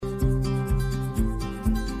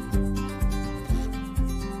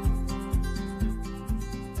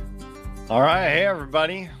All right. Hey,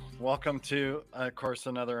 everybody. Welcome to, of course,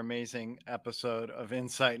 another amazing episode of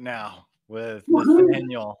Insight Now with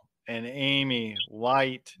Nathaniel and Amy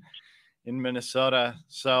White in Minnesota.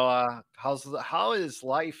 So, how is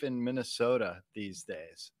life in Minnesota these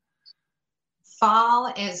days?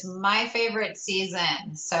 Fall is my favorite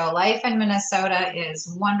season. So life in Minnesota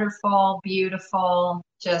is wonderful, beautiful,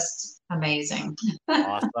 just amazing.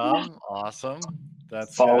 Awesome. Awesome.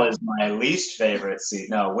 That's Fall good. is my least favorite season.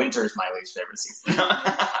 No, winter is my least favorite season.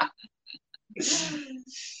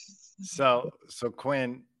 So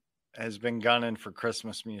Quinn has been gunning for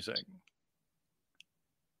Christmas music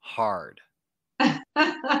hard. That's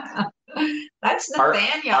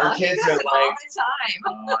Nathaniel. Our kids are all like, the time.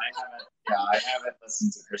 I haven't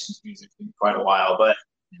listened to Christmas music in quite a while, but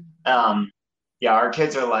our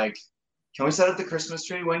kids are like, can we set up the Christmas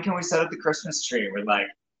tree? When can we set up the Christmas tree? We're like,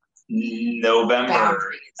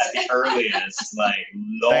 November at the earliest, like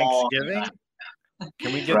long Thanksgiving. time.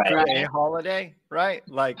 Can we get through a holiday? Right?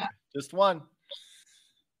 Like just one.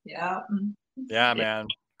 Yeah. Yeah, man.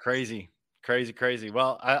 Crazy.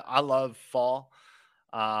 Well, I love fall.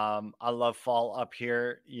 I love fall up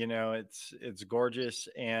here. You know, it's gorgeous,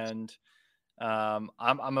 and I'm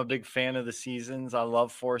a big fan of the seasons. I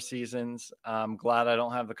love 4 seasons. I'm glad I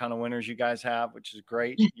don't have the kind of winters you guys have, which is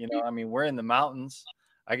great. You know, I mean, we're in the mountains.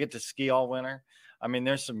 I get to ski all winter. I mean,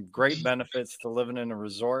 there's some great benefits to living in a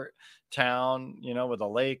resort town, you know, with a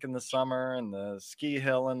lake in the summer and the ski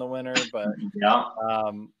hill in the winter. But Yeah.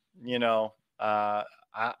 you know, I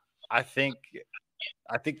think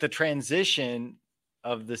the transition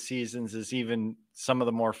of the seasons is even some of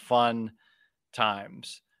the more fun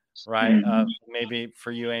times, right? Maybe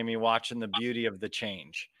for you, Amy, watching the beauty of the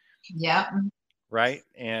change. Yeah. Right.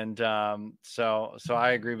 And so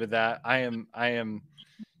I agree with that. I am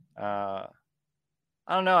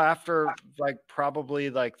I don't know, after like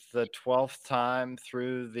probably like the 12th time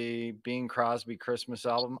through the Bing Crosby Christmas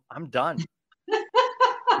album, I'm done.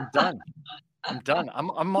 I'm done.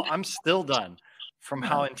 I'm still done from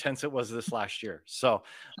how intense it was this last year. So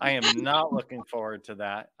I am not looking forward to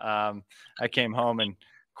that. I came home and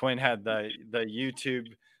Quinn had the YouTube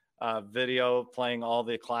video playing all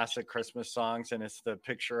the classic Christmas songs, and it's the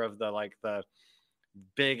picture of the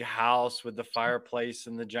big house with the fireplace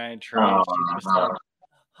and the giant tree. And she's just like,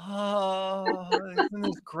 "Oh, isn't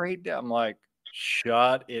this great?" I'm like,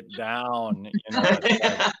 shut it down. You know,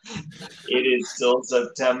 It is still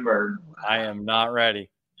September. I am not ready.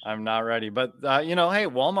 I'm not ready. But you know, hey,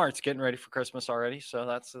 Walmart's getting ready for Christmas already, so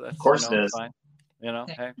that's of course it is. fine. You know,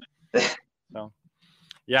 hey. So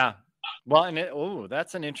yeah. Well, and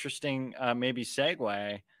that's an interesting maybe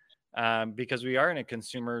segue because we are in a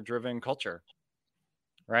consumer-driven culture,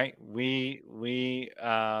 right? We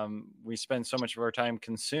spend so much of our time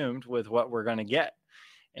consumed with what we're going to get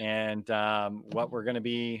and what we're going to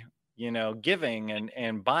be, you know, giving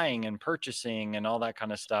and buying and purchasing and all that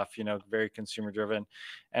kind of stuff, you know, very consumer driven.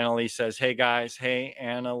 Annalise says, "Hey guys." Hey,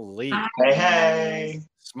 Annalise. Hey.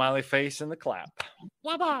 Smiley face in the clap.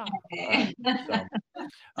 You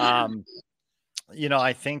know,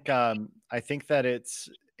 I think that it's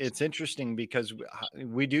interesting because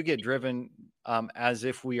we do get driven as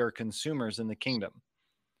if we are consumers in the kingdom.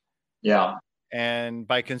 Yeah. And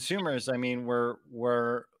by consumers, I mean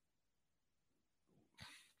we're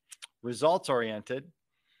results oriented.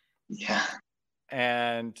 Yeah.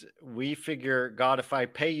 And we figure, God, if I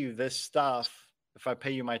pay you this stuff, if I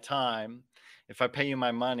pay you my time, if I pay you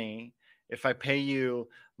my money, if I pay you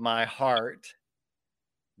my heart,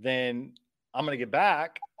 then I'm going to get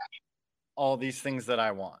back all these things that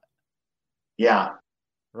I want. Yeah.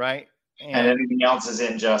 Right. And anything else is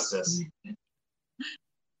injustice.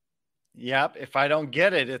 Yep. If I don't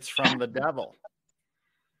get it, it's from the devil.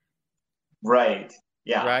 Right.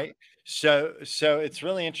 Yeah. Right. So it's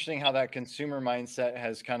really interesting how that consumer mindset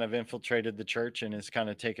has kind of infiltrated the church and has kind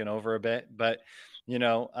of taken over a bit. But, you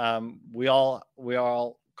know, we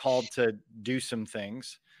all called to do some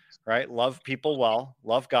things, right? Love people well,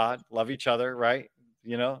 love God, love each other, right?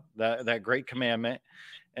 You know, that great commandment.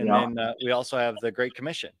 And then we also have the Great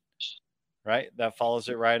Commission, right? That follows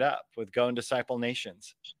it right up with go and disciple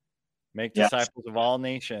nations, make disciples of all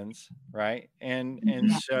nations, right?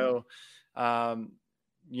 And so,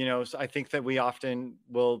 you know, so I think that we often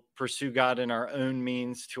will pursue God in our own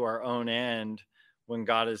means to our own end when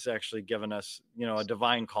God has actually given us, you know, a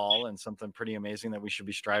divine call and something pretty amazing that we should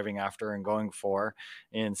be striving after and going for,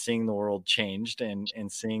 and seeing the world changed and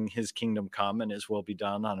seeing his kingdom come and his will be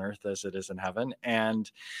done on earth as it is in heaven. And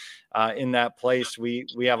in that place, we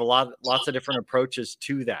have lots of different approaches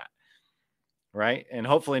to that. Right. And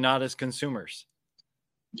hopefully not as consumers.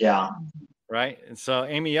 Yeah. Right. And so,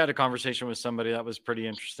 Amy, you had a conversation with somebody that was pretty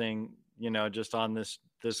interesting, just on this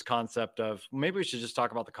concept of, maybe we should just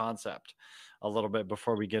talk about the concept a little bit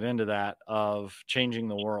before we get into that, of changing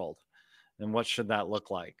the world, and what should that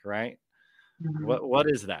look like, right? Mhm.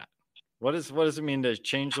 What is that? What does it mean to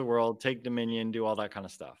change the world, take dominion, do all that kind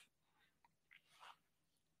of stuff?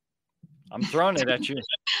 I'm throwing it at you.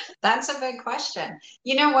 That's a big question.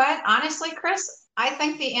 You know what? Honestly, Chris, I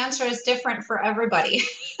think the answer is different for everybody.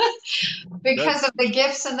 Good. Because of the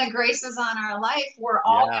gifts and the graces on our life, we're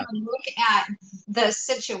all Yeah. going to look at the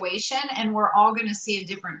situation and we're all going to see a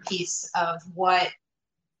different piece of what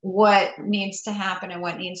needs to happen and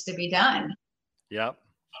what needs to be done. Yep.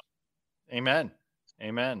 Amen.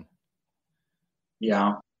 Amen.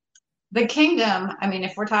 Yeah. The kingdom, I mean,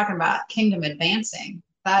 if we're talking about kingdom advancing,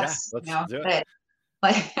 that's, Let's do it. that,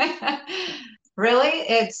 like, really,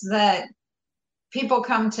 it's that people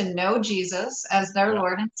come to know Jesus as their Yeah.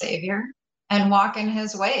 Lord and Savior and walk in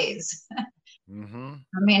his ways. Mm-hmm.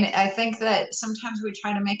 I mean, I think that sometimes we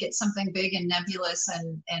try to make it something big and nebulous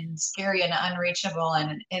and scary and unreachable,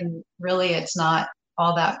 and really it's not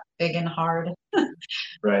all that big and hard.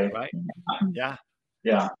 Right. Right. Yeah.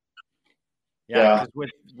 Yeah. Yeah. Yeah.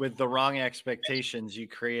 Because with the wrong expectations, you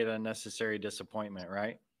create unnecessary disappointment,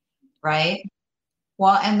 right? Right.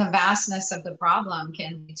 Well, and the vastness of the problem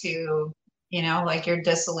can be to, like you're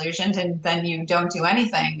disillusioned and then you don't do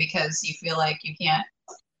anything because you feel like you can't.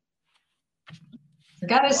 You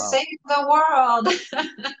got to Wow. save the world.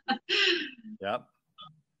 Yep.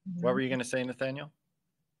 What were you going to say, Nathaniel?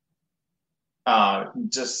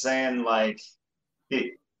 Just saying, like,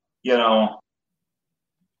 it,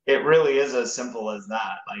 it really is as simple as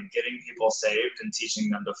that, like getting people saved and teaching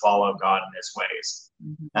them to follow God in his ways.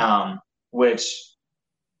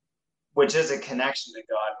 Which is a connection to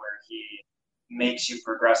God where he makes you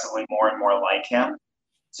progressively more and more like him.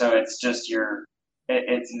 So it's just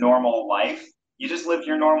it's normal life. You just live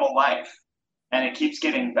your normal life, and it keeps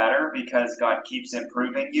getting better because God keeps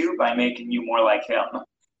improving you by making you more like him.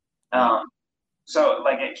 So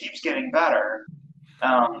like it keeps getting better,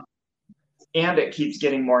 and it keeps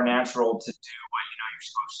getting more natural to do what you're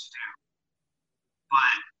supposed to do.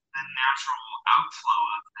 But the natural outflow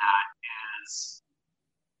of that is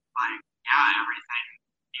like, yeah, everything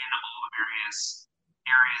in all the various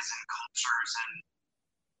areas and cultures and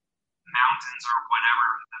mountains or whatever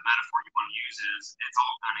the metaphor you want to use is, it's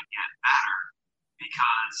all going to get better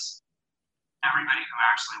because everybody who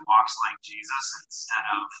actually walks like Jesus instead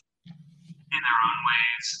of in their own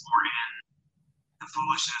ways or in the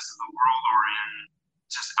foolishness of the world or in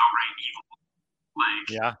just outright evil, like,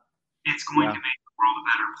 Yeah. it's going to make the world a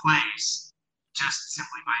better place just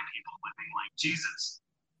simply by people living like Jesus.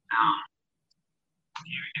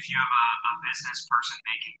 If you have a business person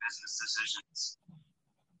making business decisions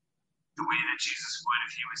the way that Jesus would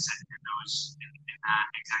if he was sitting in that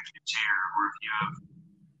executive chair, or if you have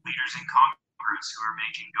leaders in Congress who are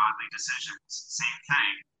making godly decisions, same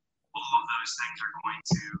thing. All of those things are going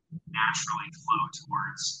to naturally flow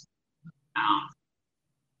towards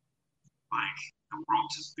like the world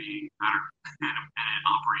just being better and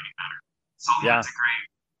operating better. Solomon's a great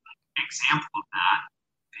example of that,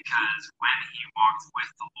 because when he walked with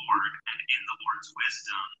the Lord and in the Lord's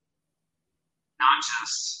wisdom, not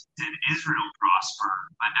just did Israel prosper,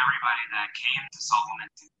 but everybody that came to Solomon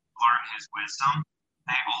to learn his wisdom,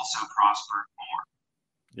 they also prospered more.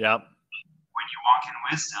 Yep. When you walk in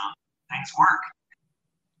wisdom, things work.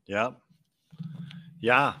 Yep.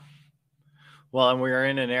 Yeah. Well, and we're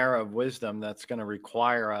in an era of wisdom that's going to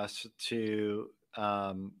require us to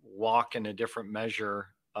walk in a different measure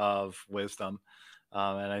of wisdom.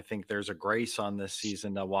 And I think there's a grace on this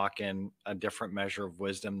season to walk in a different measure of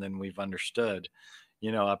wisdom than we've understood,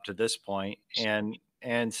 up to this point. And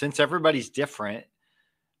since everybody's different,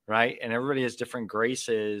 right, and everybody has different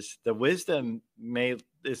graces, the wisdom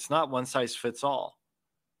it's not one size fits all.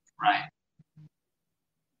 Right.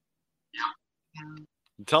 Yeah.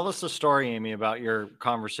 Tell us a story, Amy, about your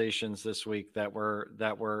conversations this week that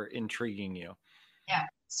were intriguing you. Yeah.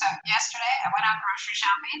 So yesterday I went out grocery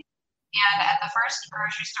shopping, and at the first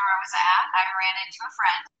grocery store I was at, I ran into a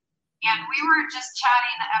friend, and we were just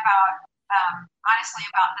chatting about, honestly,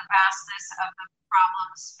 about the vastness of the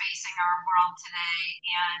problems facing our world today.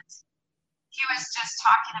 And he was just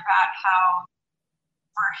talking about how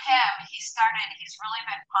for him, he's really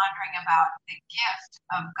been pondering about the gift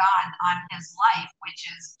of God on his life, which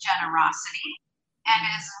is generosity and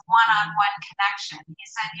his one-on-one connection. He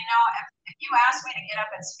said, if you ask me to get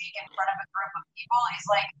up and speak in front of a group of people, he's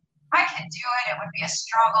like, I can do it. It would be a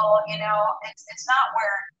struggle. It's not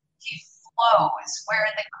where he flows, where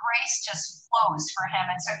the grace just flows for him.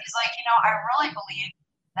 And so he's like, I really believe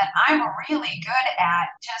that I'm really good at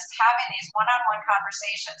just having these one-on-one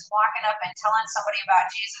conversations, walking up and telling somebody about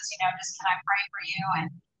Jesus, just can I pray for you?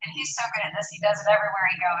 And he's so good at this. He does it everywhere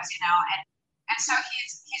he goes, and so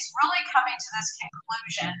he's really coming to this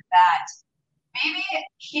conclusion that maybe it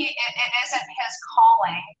isn't his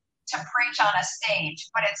calling to preach on a stage,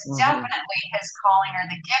 but it's definitely his calling or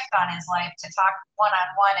the gift on his life to talk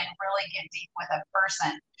one-on-one and really get deep with a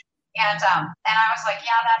person. And I was like,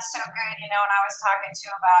 yeah, that's so good, and I was talking to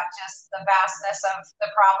him about just the vastness of the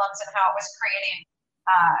problems and how it was creating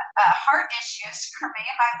heart issues for me,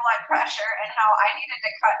 high blood pressure, and how I needed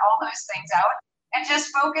to cut all those things out and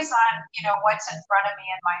just focus on, what's in front of me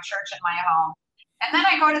in my church and my home. And then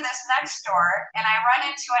I go to this next door and I run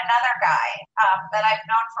into another guy that I've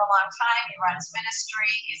known for a long time. He runs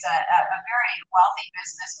ministry. He's a very wealthy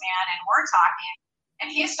businessman, and we're talking. And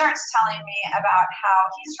he starts telling me about how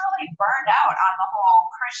he's really burned out on the whole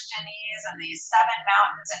Christianese and these 7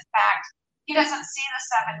 mountains. In fact, he doesn't see the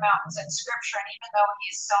 7 mountains in scripture. And even though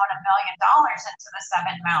he's sown $1 million into the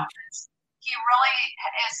 7 mountains, he really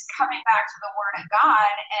is coming back to the word of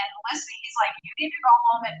God and listening. He's like, you need to go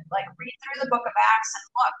home and read through the book of Acts and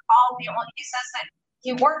look, he says that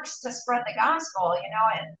he works to spread the gospel,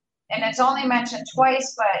 and it's only mentioned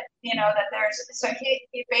twice, but that so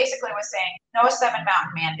he basically was saying no 7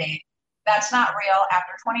 mountain mandate. That's not real.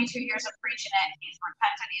 After 22 years of preaching it, he's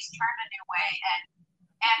repented, he's turned a new way,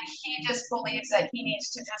 and he just believes that he needs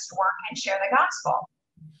to just work and share the gospel.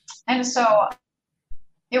 And so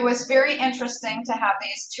it was very interesting to have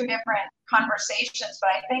these 2 different conversations,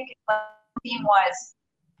 but I think the theme was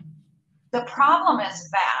the problem is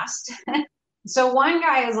vast. So one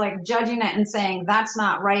guy is judging it and saying, that's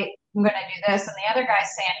not right, I'm going to do this. And the other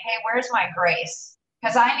guy's saying, hey, where's my grace?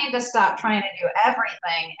 Because I need to stop trying to do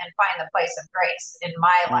everything and find the place of grace in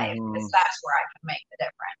my life, because that's where I can make the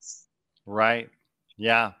difference. Right.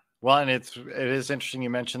 Yeah. Well, and it is interesting you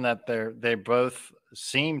mentioned that they both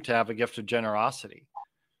seem to have a gift of generosity.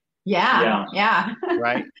 Yeah.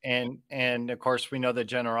 Right. And of course, we know that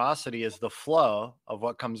generosity is the flow of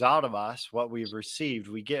what comes out of us, what we've received,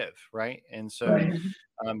 we give. Right. And so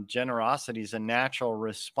generosity is a natural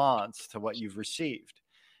response to what you've received.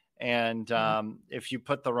 And if you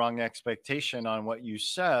put the wrong expectation on what you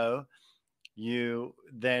sow, you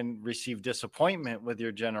then receive disappointment with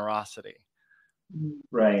your generosity.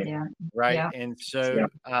 Right. Yeah. Right. Yeah. And so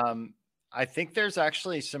I think there's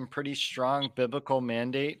actually some pretty strong biblical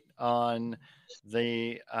mandate on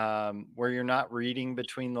the where you're not reading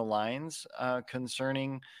between the lines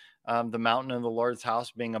concerning the mountain of the Lord's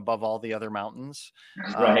house being above all the other mountains,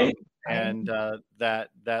 Right. and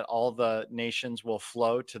that all the nations will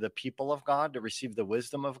flow to the people of God to receive the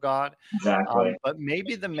wisdom of God. Exactly. But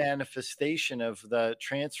maybe the manifestation of the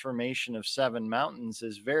transformation of 7 mountains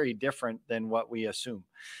is very different than what we assume.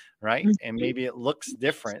 Right. And maybe it looks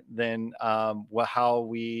different than how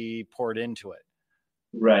we poured into it.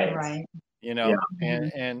 Right. And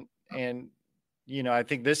I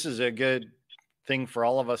think this is a good thing for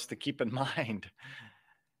all of us to keep in mind.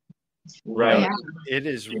 Right. It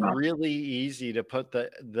is really easy to put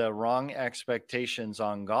the wrong expectations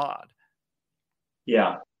on God.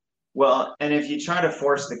 Yeah. Well, and if you try to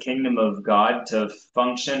force the kingdom of God to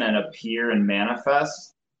function and appear and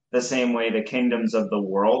manifest the same way the kingdoms of the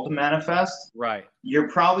world manifest, right, you're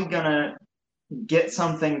probably going to get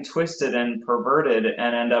something twisted and perverted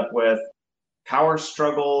and end up with power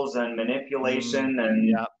struggles and manipulation.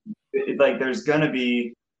 And there's going to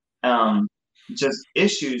be just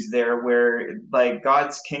issues there where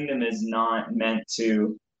God's kingdom is not meant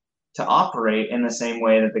to operate in the same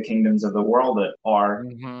way that the kingdoms of the world are.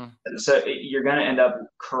 So you're going to end up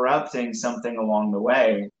corrupting something along the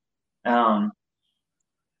way.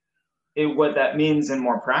 What that means in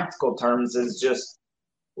more practical terms is just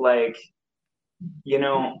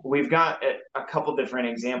we've got a couple different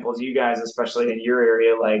examples. You guys, especially in your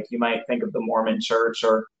area, you might think of the Mormon Church,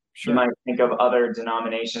 or you might think of other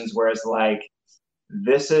denominations, whereas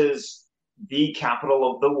this is the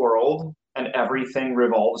capital of the world and everything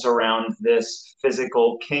revolves around this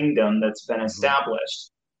physical kingdom that's been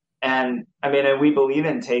established. And we believe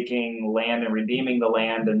in taking land and redeeming the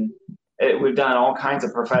land, and we've done all kinds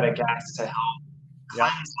of prophetic acts to help cleanse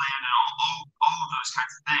land and all of those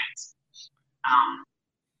kinds of things.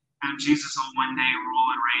 And Jesus will one day rule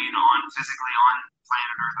and reign physically on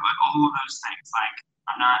planet Earth, all of those things.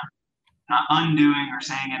 I'm not undoing or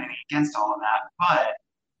saying anything against all of that, but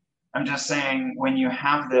I'm just saying, when you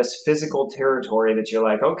have this physical territory that you're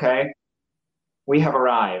okay, we have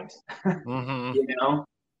arrived,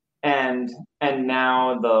 and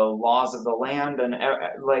now the laws of the land, and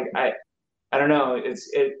like I don't know,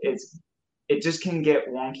 it just can get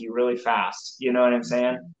wonky really fast. You know what I'm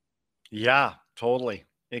saying? Yeah, totally.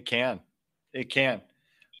 It can. It can.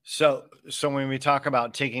 So when we talk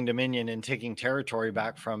about taking dominion and taking territory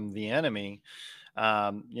back from the enemy,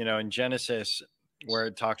 in Genesis, where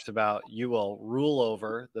it talks about you will rule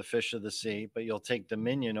over the fish of the sea, but you'll take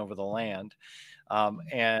dominion over the land,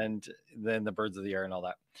 and then the birds of the air and all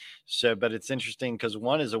that. So, but it's interesting because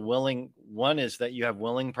one is that you have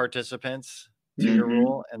willing participants to your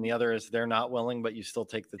rule, and the other is they're not willing, but you still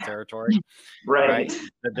take the territory. Right.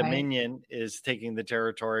 The dominion is taking the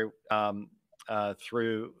territory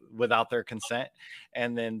through without their consent,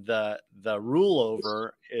 and then the rule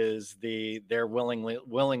over is their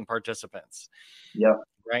willing participants. Yep.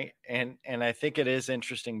 Right. And I think it is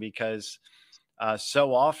interesting because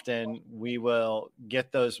so often we will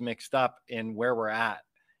get those mixed up in where we're at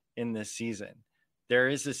in this season. There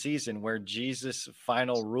is a season where Jesus'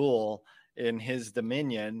 final rule in his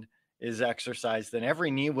dominion is exercised, and every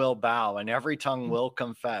knee will bow and every tongue will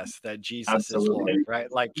confess that Jesus is Lord,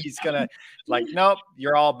 right? Like he's gonna, like, nope,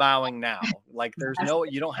 you're all bowing now. Like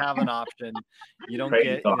you don't have an option. You don't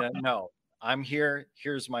get, no, I'm here.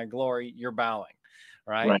 Here's my glory. You're bowing.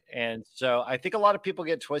 Right. And so I think a lot of people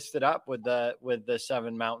get twisted up with the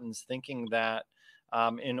seven mountains, thinking that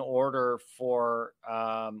in order for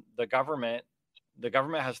the government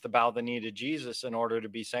has to bow the knee to Jesus in order to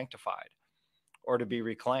be sanctified or to be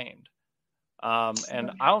reclaimed.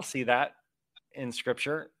 And I don't see that in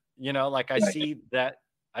scripture. Like I see that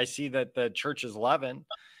the church is leaven,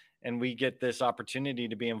 and we get this opportunity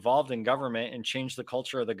to be involved in government and change the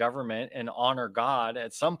culture of the government and honor God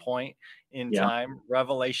at some point in time.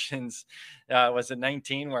 Revelations, was it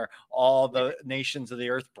 19, where all the nations of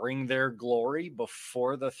the earth bring their glory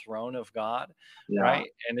before the throne of God, right?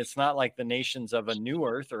 And it's not like the nations of a new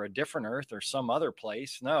earth or a different earth or some other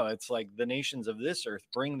place. No, it's like the nations of this earth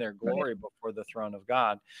bring their glory before the throne of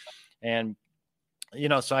God. And,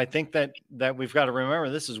 so I think that we've got to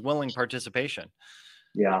remember this is willing participation.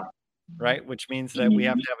 Yeah. Right. Which means that we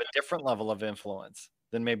have to have a different level of influence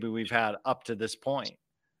than maybe we've had up to this point.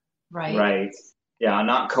 Right. Yeah.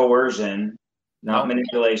 Not coercion, not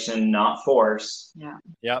manipulation, not force. Yeah.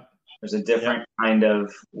 Yep. There's a different kind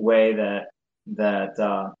of way that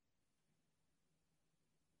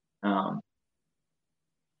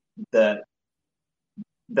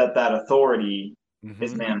authority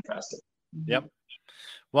is manifested. Yep.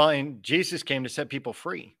 Well, and Jesus came to set people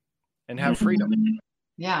free and have freedom.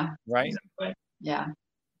 Yeah. Right. Yeah.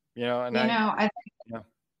 And I think,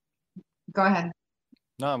 go ahead.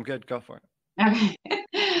 No, I'm good. Go for it. Okay.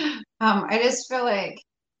 I just feel like,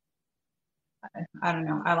 I don't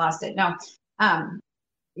know. I lost it. No.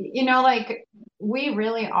 Like we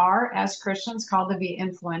really are as Christians called to be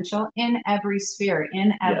influential in every sphere,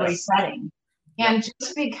 in every setting. And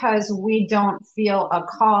just because we don't feel a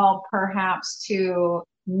call perhaps to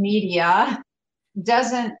media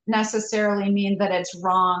doesn't necessarily mean that it's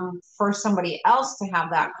wrong for somebody else to have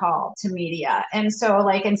that call to media. And so,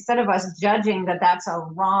 like, instead of us judging that that's a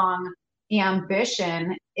wrong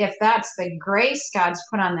ambition, if that's the grace God's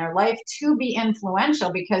put on their life to be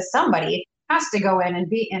influential, because somebody has to go in and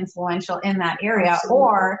be influential in that area,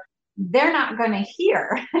 or they're not going to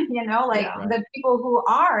hear, the people who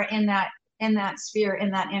are in that sphere,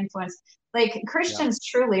 in that influence, like Christians,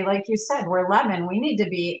 truly, like you said, we're leaven. We need to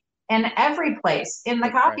be in every place, in the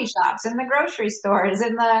coffee shops, in the grocery stores,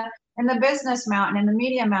 in the business mountain, in the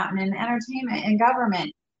media mountain, in entertainment, in government,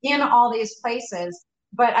 in all these places.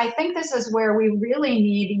 But I think this is where we really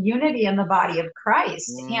need unity in the body of Christ,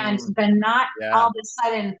 and then not all of a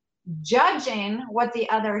sudden judging what the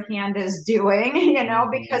other hand is doing,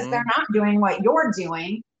 because they're not doing what you're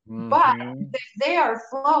doing. But if they are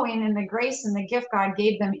flowing in the grace and the gift God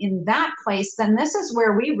gave them in that place, then this is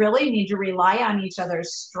where we really need to rely on each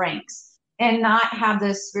other's strengths and not have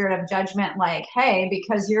this spirit of judgment, like, hey,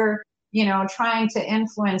 because you're, trying to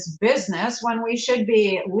influence business when we should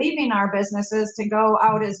be leaving our businesses to go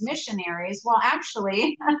out as missionaries. Well,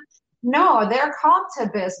 actually, no, they're called to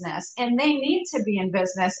business and they need to be in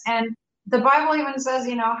business. And the Bible even says,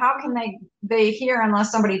 how can they hear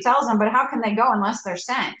unless somebody tells them, but how can they go unless they're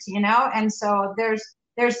sent, And so there's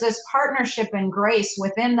this partnership and grace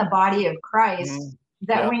within the body of Christ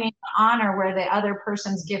that we need to honor where the other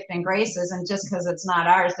person's gift and grace is. And just because it's not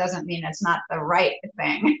ours doesn't mean it's not the right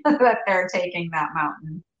thing that they're taking that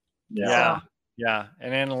mountain. Yeah. So. Yeah.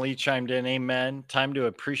 And Anna Lee chimed in, amen. Time to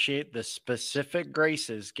appreciate the specific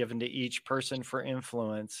graces given to each person for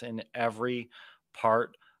influence in every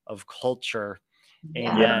part of culture.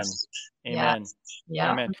 Amen. Yes. Amen. Yes.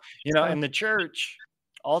 Yeah. Amen. You know, and the church,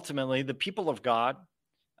 ultimately, the people of God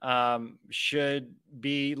should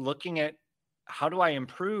be looking at, how do I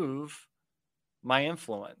improve my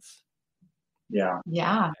influence? Yeah.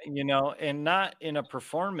 Yeah. You know, and not in a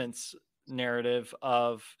performance narrative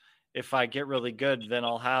of, if I get really good, then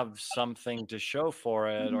I'll have something to show for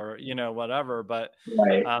it, or, you know, whatever. But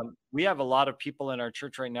Right. we have a lot of people in our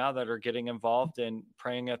church right now that are getting involved in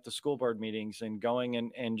praying at the school board meetings, and going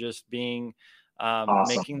and just being,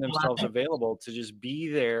 Awesome. making themselves available to just be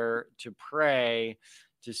there to pray,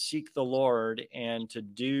 to seek the Lord, and to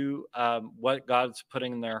do what God's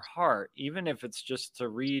putting in their heart, even if it's just to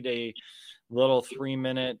read a little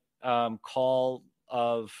 3-minute call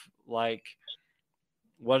of, like,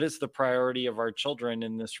 what is the priority of our children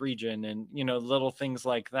in this region, and, you know, little things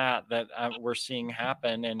like that we're seeing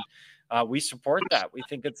happen. And we support that. We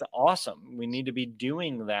think it's awesome. We need to be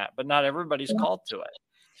doing that, but not everybody's called to it.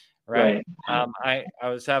 Right. I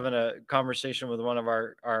was having a conversation with one of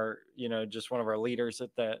our, you know, just one of our leaders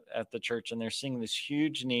at the church, and they're seeing this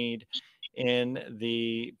huge need in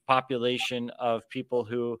the population of people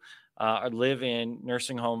who live in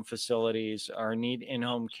nursing home facilities, or need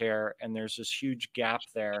in-home care. And there's this huge gap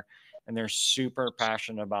there, and they're super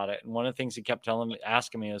passionate about it. And one of the things he kept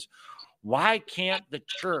asking me is, why can't the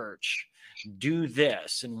church do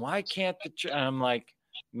this? And why can't the church? And I'm like,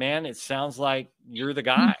 man, it sounds like you're the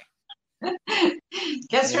guy.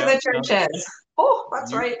 Guess who the church is? Oh,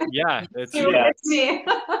 that's right. Yeah, it's me.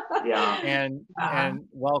 Yeah. And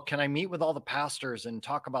well, can I meet with all the pastors and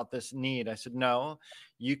talk about this need? I said, no,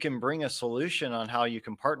 you can bring a solution on how you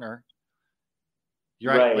can partner.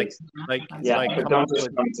 You're right. Like don't just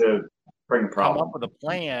come to bring a problem. Come up with a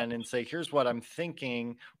plan and say, here's what I'm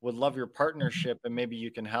thinking, would love your partnership, and maybe you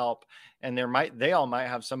can help. And they all might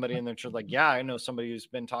have somebody in their church like, yeah, I know somebody who's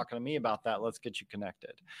been talking to me about that. Let's get you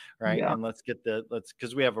connected. Right. Yeah. And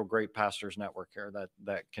because we have a great pastors network here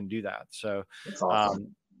that can do that. So that's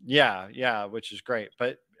awesome. Yeah, which is great.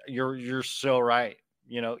 But you're so right.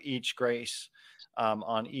 You know, each grace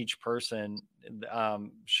on each person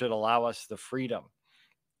should allow us the freedom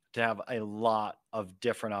to have a lot of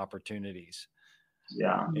different opportunities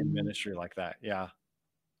in ministry like that. Yeah.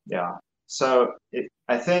 So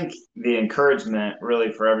I think the encouragement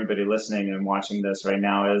really for everybody listening and watching this right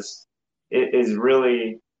now is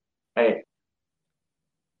really, I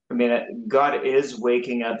mean, God is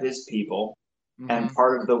waking up his people. Mm-hmm. And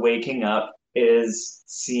part of the waking up is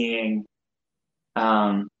seeing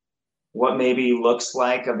what maybe looks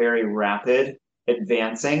like a very rapid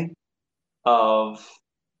advancing of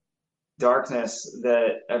darkness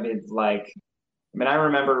I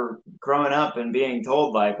remember growing up and being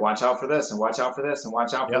told, like, watch out for this and watch out for this and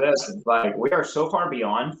watch out for this. It's like, we are so far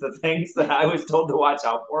beyond the things that I was told to watch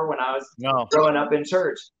out for when I was growing up in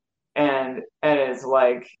church. And it's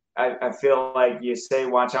like, I feel like you say,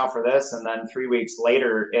 watch out for this, and then 3 weeks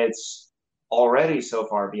later, it's already so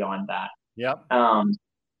far beyond that. Yep.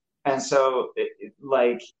 And so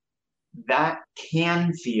that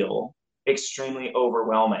can feel extremely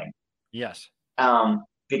overwhelming. Yes.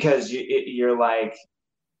 Because you're like,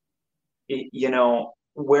 you know,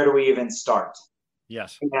 where do we even start?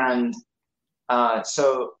 Yes. And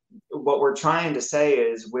so what we're trying to say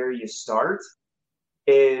is, where you start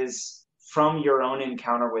is from your own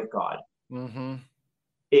encounter with God. Mm-hmm.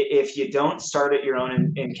 If you don't start at your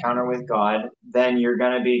own encounter with God, then you're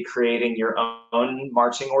going to be creating your own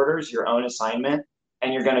marching orders, your own assignment,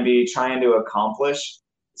 and you're going to be trying to accomplish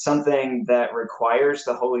something that requires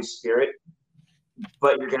the Holy Spirit,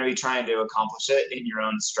 but you're going to be trying to accomplish it in your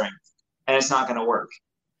own strength, and it's not going to work.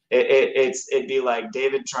 It'd be like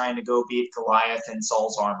David trying to go beat Goliath in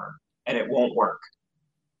Saul's armor, and it won't work.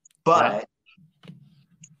 But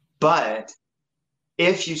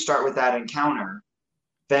if you start with that encounter,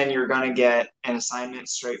 then you're going to get an assignment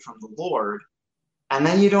straight from the Lord, and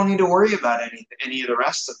then you don't need to worry about any of the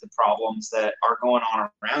rest of the problems that are going on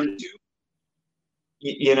around you.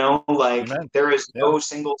 You know, like, Amen. There is no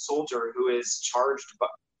single soldier who is charged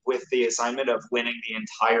with the assignment of winning the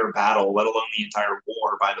entire battle, let alone the entire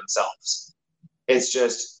war, by themselves. It's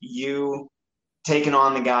just you taking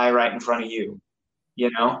on the guy right in front of you, you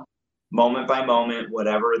know, moment by moment,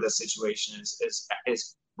 whatever the situation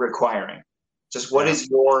is requiring. Just what is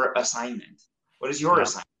your assignment? What is your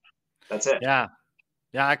assignment? That's it. Yeah.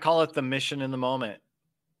 I call it the mission in the moment.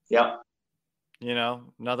 Yep. You know,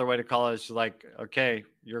 another way to call it is like, okay,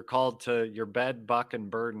 you're called to your bed, buck, and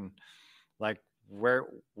burden. Like, where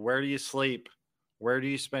do you sleep? Where do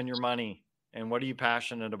you spend your money? And what are you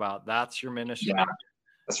passionate about? That's your ministry. Yeah,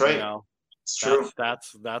 that's right. You know, it's true.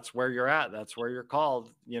 That's where you're at. That's where you're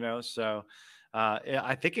called, you know? So,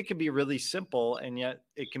 I think it can be really simple, and yet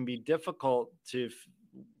it can be difficult to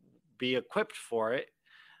be equipped for it.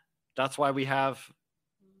 That's why we have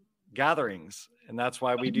gatherings, and that's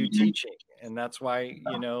why we do teaching, and that's why,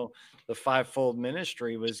 you know, the fivefold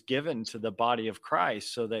ministry was given to the body of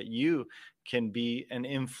Christ, so that you can be an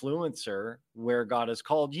influencer where God has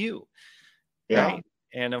called you. Yeah. Right.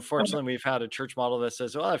 And unfortunately, we've had a church model that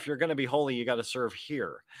says, well, if you're going to be holy, you got to serve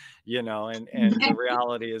here, you know, and the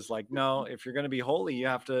reality is like, no, if you're going to be holy, you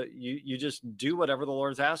have to, you just do whatever the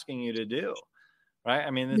Lord's asking you to do. Right.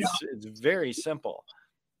 I mean, it's very simple.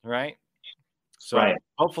 Right. So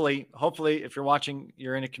hopefully, if you're watching,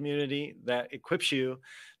 you're in a community that equips you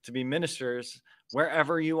to be ministers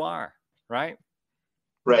wherever you are. Right.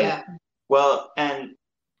 Right. Yeah. Well, and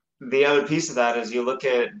the other piece of that is you look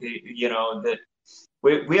at the, you know, that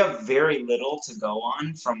we have very little to go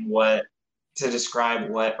on from what to describe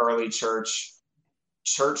what early church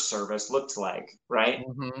service looked like, right?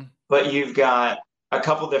 Mm-hmm. But you've got a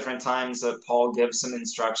couple different times that Paul gives some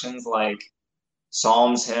instructions, like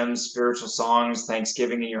psalms, hymns, spiritual songs,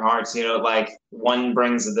 thanksgiving in your hearts. You know, like one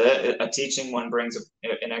brings a teaching, one brings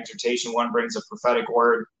an exhortation, one brings a prophetic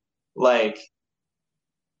word. Like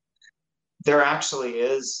there actually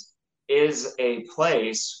is a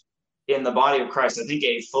place in the body of Christ. I think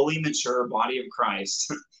a fully mature body of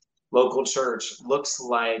Christ, local church, looks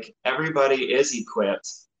like everybody is equipped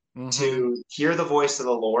to hear the voice of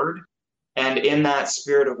the Lord. And in that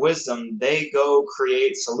spirit of wisdom, they go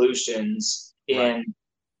create solutions in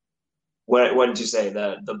what did you say?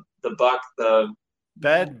 The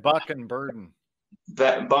bed, buck, and burden.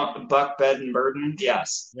 Buck, bed, and burden.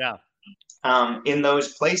 Yes. Yeah. In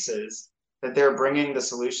those places that they're bringing the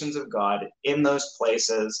solutions of God in those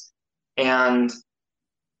places, and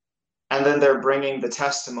then they're bringing the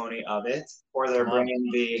testimony of it, or they're bringing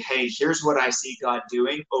the, hey, here's what I see God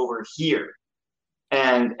doing over here.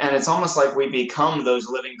 And it's almost like we become those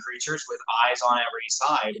living creatures with eyes on every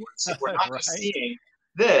side. We're not just seeing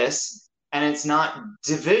this, and it's not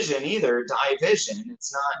division either, division.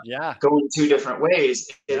 It's not going two different ways.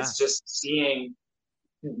 It's just seeing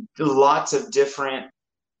lots of different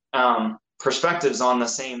perspectives on the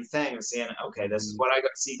same thing. Saying, okay, this is what I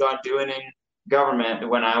see God doing in government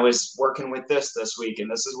when I was working with this week, and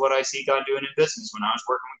this is what I see God doing in business when I was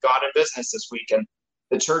working with God in business this week. And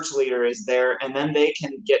the church leader is there, and then they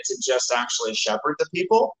can get to just actually shepherd the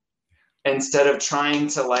people instead of trying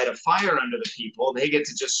to light a fire under the people. They get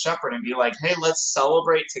to just shepherd and be like, hey, let's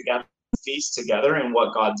celebrate together, feast together in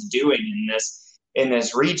what God's doing in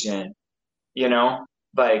this region, you know,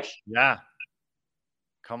 like,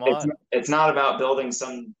 come on. It's not about building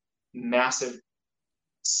some massive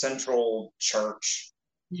central church.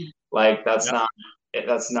 Like that's not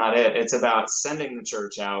it. It's about sending the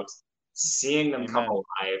church out, seeing them come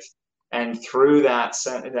alive, and through that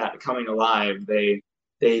coming alive,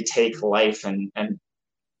 they take life and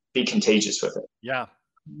be contagious with it.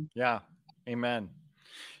 Yeah. Amen.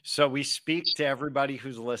 So we speak to everybody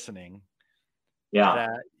who's listening.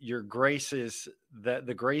 That your grace is that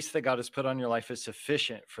the grace that God has put on your life is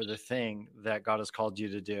sufficient for the thing that God has called you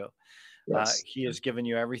to do. He has given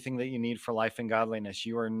you everything that you need for life and godliness.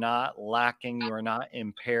 You are not lacking. You are not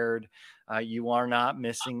impaired. You are not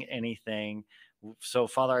missing anything. So,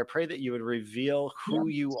 Father, I pray that you would reveal who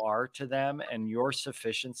you are to them and your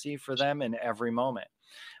sufficiency for them in every moment.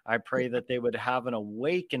 I pray that they would have an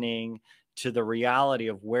awakening to the reality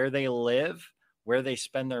of where they live, where they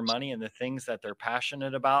spend their money, and the things that they're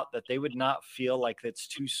passionate about, that they would not feel like it's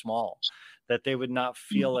too small, that they would not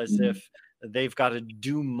feel as if they've got to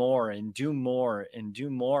do more and do more and do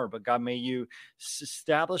more. But God, may you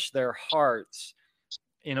establish their hearts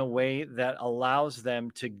in a way that allows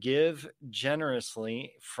them to give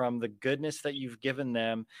generously from the goodness that you've given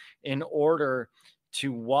them in order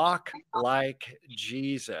to walk like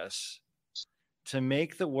Jesus, to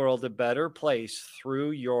make the world a better place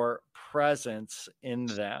through your presence in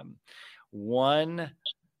them. One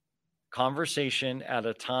conversation at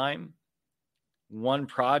a time, one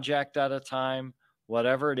project at a time,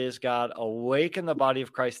 whatever it is, God, awaken the body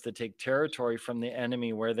of Christ to take territory from the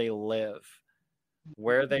enemy where they live.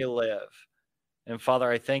 And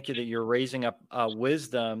Father, I thank you that you're raising up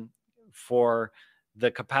wisdom for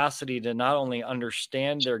the capacity to not only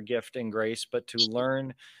understand their gift and grace, but to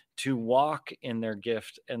learn to walk in their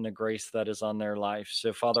gift and the grace that is on their life.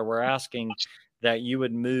 So, Father, we're asking that you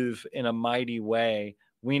would move in a mighty way.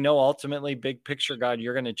 We know ultimately, big picture, God,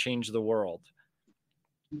 you're going to change the world.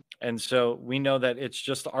 And so we know that it's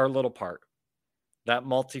just our little part, that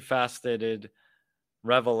multifaceted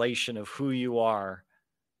revelation of who you are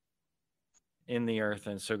in the earth.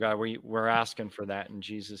 And so, God, we're asking for that in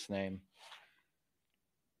Jesus' name.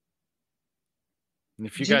 And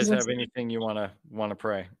if you guys have anything you want to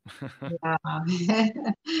pray. Yeah.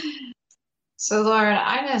 So Lord,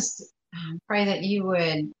 I just pray that you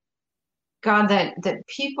would, God, that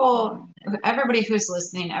people, everybody who's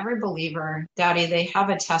listening, every believer, Daddy, they have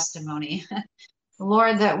a testimony.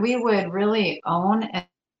 Lord, that we would really own a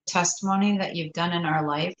testimony that you've done in our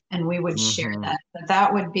life, and we would share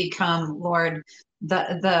that would become, Lord,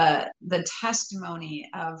 the testimony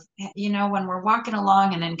of, when we're walking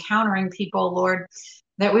along and encountering people, Lord,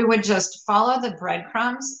 that we would just follow the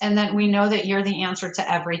breadcrumbs, and then we know that you're the answer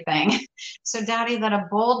to everything. So Daddy, that a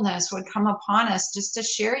boldness would come upon us just to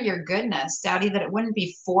share your goodness, Daddy, that it wouldn't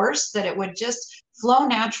be forced, that it would just flow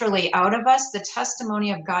naturally out of us, the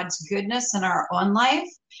testimony of God's goodness in our own life,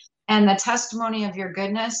 and the testimony of your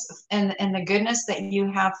goodness and the goodness that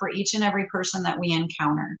you have for each and every person that we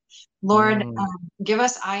encounter. Lord, give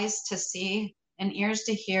us eyes to see and ears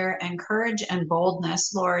to hear, and courage and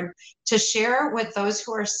boldness, Lord, to share with those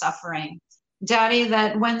who are suffering. Daddy,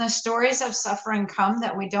 that when the stories of suffering come,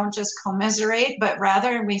 that we don't just commiserate, but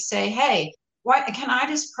rather we say, hey, what can I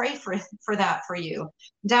just pray for that for you,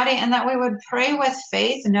 Daddy? And that we would pray with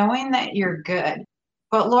faith, knowing that you're good.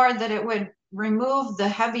 But Lord, that it would remove the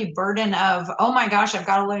heavy burden of, oh my gosh, I've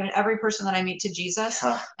got to lead every person that I meet to Jesus.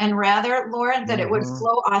 And rather, Lord, that it would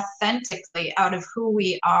flow authentically out of who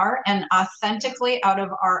we are, and authentically out of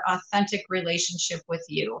our authentic relationship with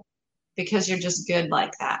you, because you're just good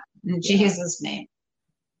like that. In Jesus' name.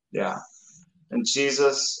 Yeah. And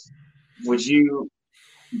Jesus, would you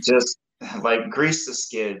just grease the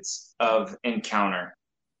skids of Encounter?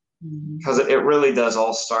 Because it really does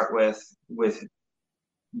all start with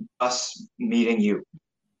us meeting you.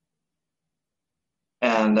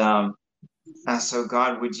 And so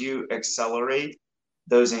God, would you accelerate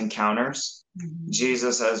those encounters?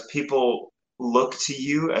 Jesus, as people look to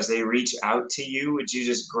you, as they reach out to you, would you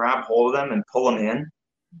just grab hold of them and pull them in?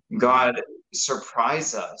 God,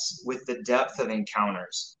 surprise us with the depth of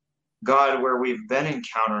encounters. God, where we've been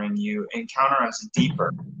encountering you, encounter us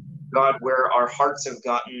deeper. God, where our hearts have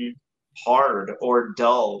gotten hard or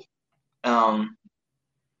dull,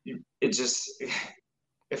 it just,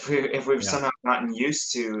 if we've somehow gotten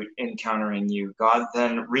used to encountering you, God,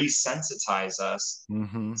 then resensitize us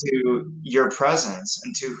to your presence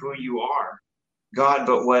and to who you are, God.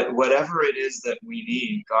 But whatever it is that we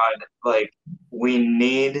need, God, we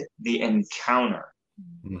need the encounter.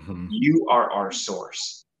 You are our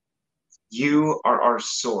source. You are our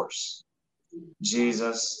source,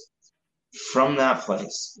 Jesus. From that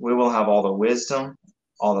place, we will have all the wisdom,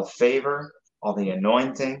 all the favor, all the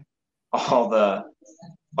anointing, all the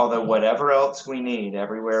whatever else we need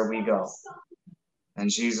everywhere we go. And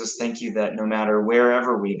Jesus, thank you that no matter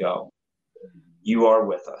wherever we go, you are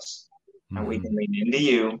with us. And we can lean into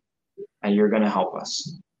you, and you're going to help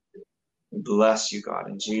us. We bless you, God,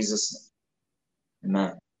 in Jesus' name.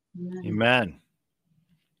 Amen. Amen.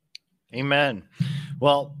 Amen.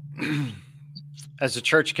 Well, as the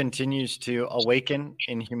church continues to awaken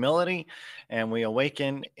in humility, and we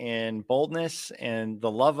awaken in boldness and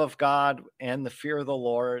the love of God and the fear of the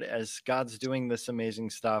Lord as God's doing this amazing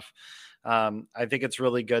stuff, I think it's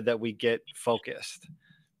really good that we get focused,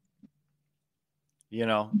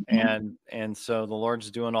 and so the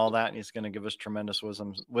Lord's doing all that, and he's going to give us tremendous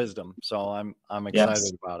wisdom. So I'm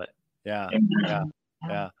excited about it. Yeah.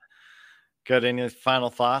 Good. Any final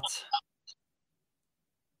thoughts?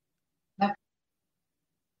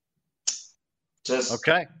 Just,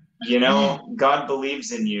 okay. God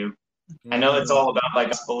believes in you. I know it's all about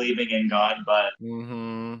us believing in God, but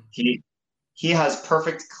he has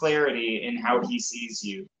perfect clarity in how he sees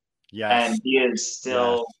you. Yes. And he is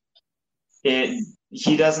still,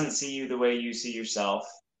 he doesn't see you the way you see yourself.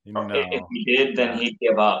 No. If he did, then he'd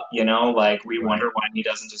give up, we wonder why he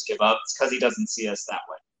doesn't just give up. It's because he doesn't see us that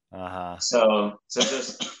way. So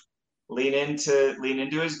just lean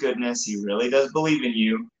into his goodness. He really does believe in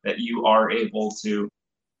you, that you are able to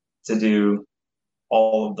do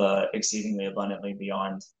all of the exceedingly abundantly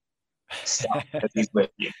beyond stuff that he's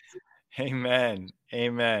with you. Amen.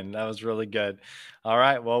 That was really good. All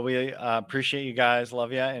right. Well, we appreciate you guys.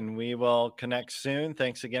 Love you. And we will connect soon.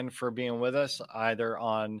 Thanks again for being with us, either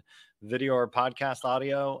on video or podcast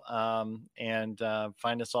audio. And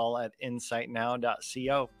find us all at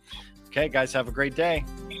insightnow.co. Okay, guys, have a great day.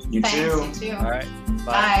 You too. You too. All right.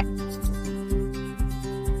 Bye.